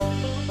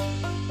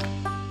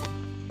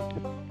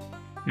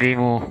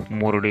ಭೀಮು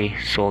ಮುರುಡಿ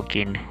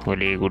ಸೋಕಿನ್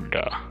ಹುಲಿಗುಡ್ಡ.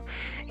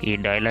 ಈ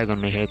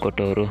ಡೈಲಾಗನ್ನು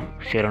ಹೇಳಿಕೊಟ್ಟವರು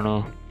ಶರಣು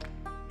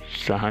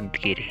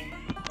ಸಹಂತಗಿರಿ.